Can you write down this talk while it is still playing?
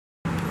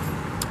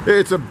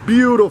It's a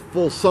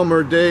beautiful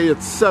summer day.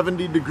 It's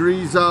 70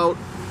 degrees out.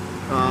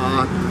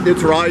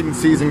 It's riding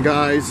season,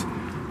 guys.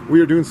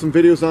 We are doing some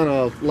videos on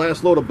a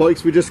last load of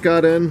bikes we just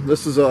got in.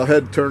 This is a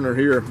head turner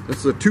here. This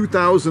is a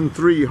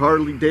 2003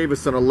 Harley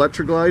Davidson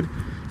Electra Glide.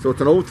 So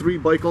it's an 03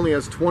 bike, only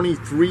has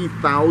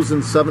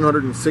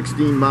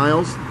 23,716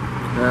 miles.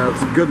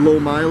 It's a good low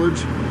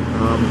mileage.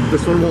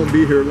 This one won't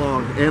be here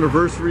long.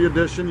 Anniversary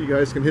edition. You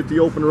guys can hit the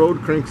open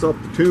road, cranks up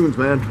the tunes,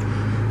 man.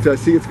 So I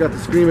see it's got the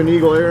Screaming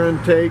Eagle air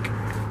intake.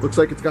 Looks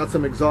like it's got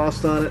some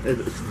exhaust on it.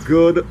 It's a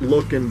good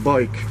looking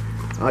bike.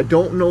 I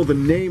don't know the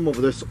name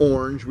of this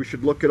orange. We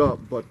should look it up,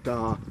 but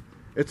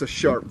it's a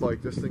sharp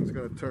bike. This thing's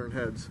gonna turn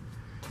heads.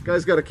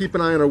 Guys, got to keep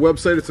an eye on our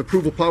website. It's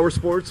Approval Power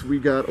Sports. We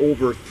got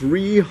over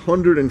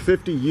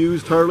 350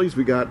 used Harleys.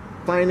 We got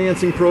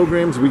financing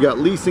programs. We got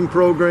leasing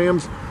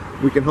programs.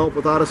 We can help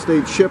with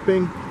out-of-state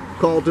shipping.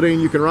 Call today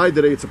and you can ride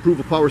today. It's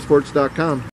ApprovalPowersports.com.